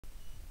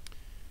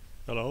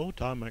Hello,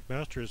 Tom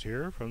McMasters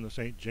here from the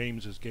St.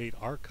 James's Gate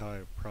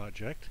Archive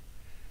Project.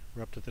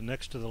 We're up to the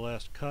next to the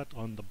last cut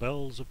on The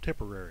Bells of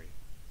Tipperary.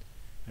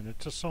 And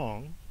it's a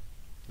song,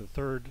 the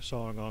third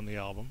song on the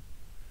album.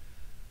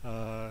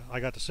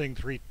 I got to sing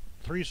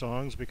three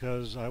songs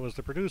because I was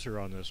the producer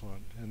on this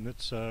one. And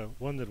it's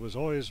one that was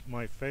always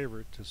my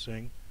favorite to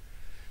sing.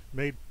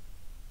 Made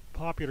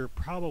popular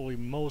probably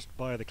most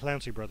by the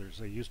Clancy brothers.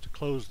 They used to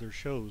close their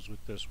shows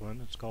with this one.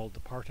 It's called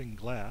The Parting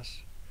Glass.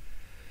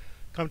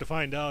 Come to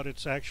find out,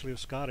 it's actually of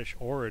Scottish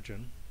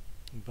origin,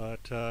 and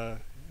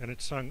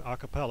it's sung a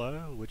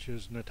cappella, which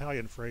is an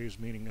Italian phrase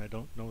meaning I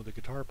don't know the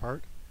guitar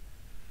part,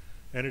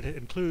 and it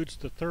includes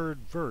the third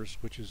verse,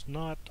 which is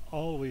not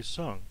always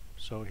sung.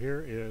 So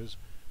here is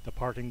The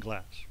Parting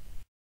Glass.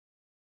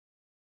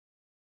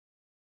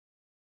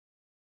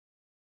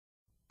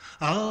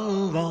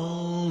 Of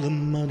all the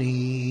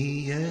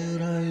money yet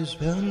I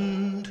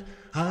spent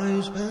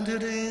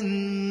it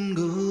in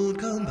good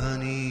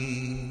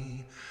company.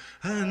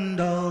 And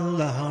all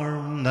the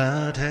harm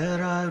that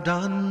e'er I've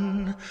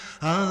done,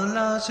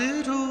 alas,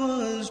 it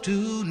was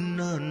to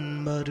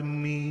none but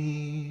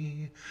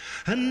me.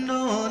 And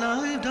all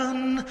I've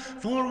done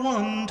for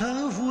want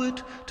of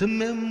wit to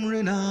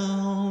memory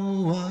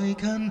now I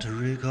can't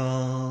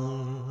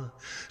recall.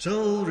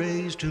 So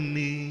raise to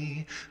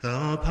me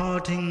the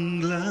parting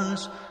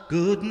glass,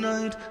 good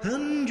night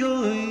and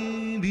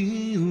joy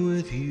be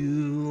with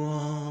you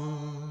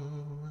all.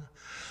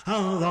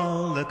 Of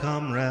all the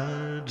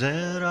comrades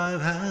that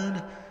I've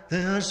had,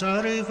 they're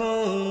sorry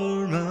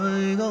for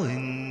my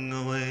going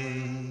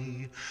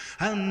away.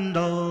 And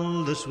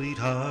all the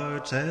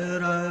sweethearts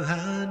that I've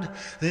had,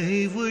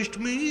 they've wished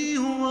me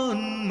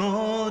one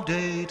more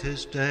day to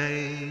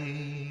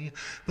stay.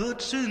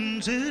 But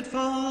since it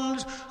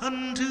falls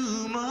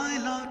unto my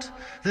lot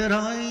that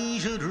I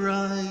should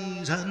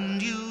rise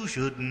and you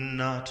should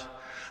not,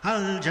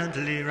 I'll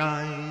gently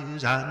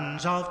rise and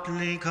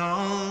softly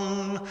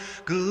call,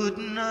 good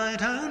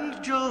night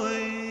and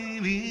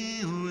joy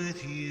be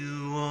with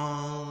you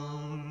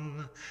all.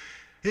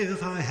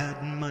 If I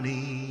had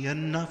money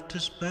enough to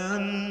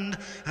spend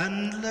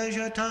and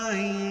leisure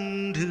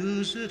time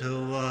to sit a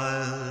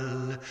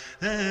while,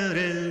 there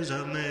is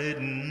a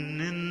maiden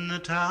in the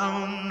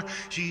town,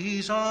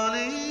 she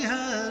sorely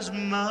has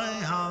my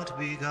heart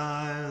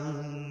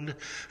beguiled.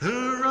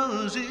 Her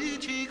rosy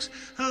cheeks,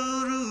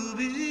 her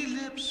ruby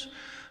lips,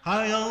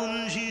 I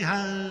own she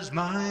has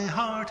my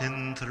heart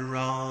in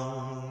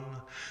thrall.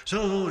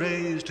 So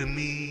raise to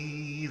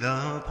me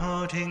the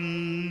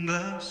parting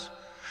glass,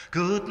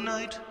 good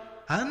night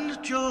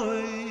and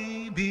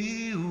joy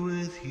be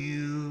with you.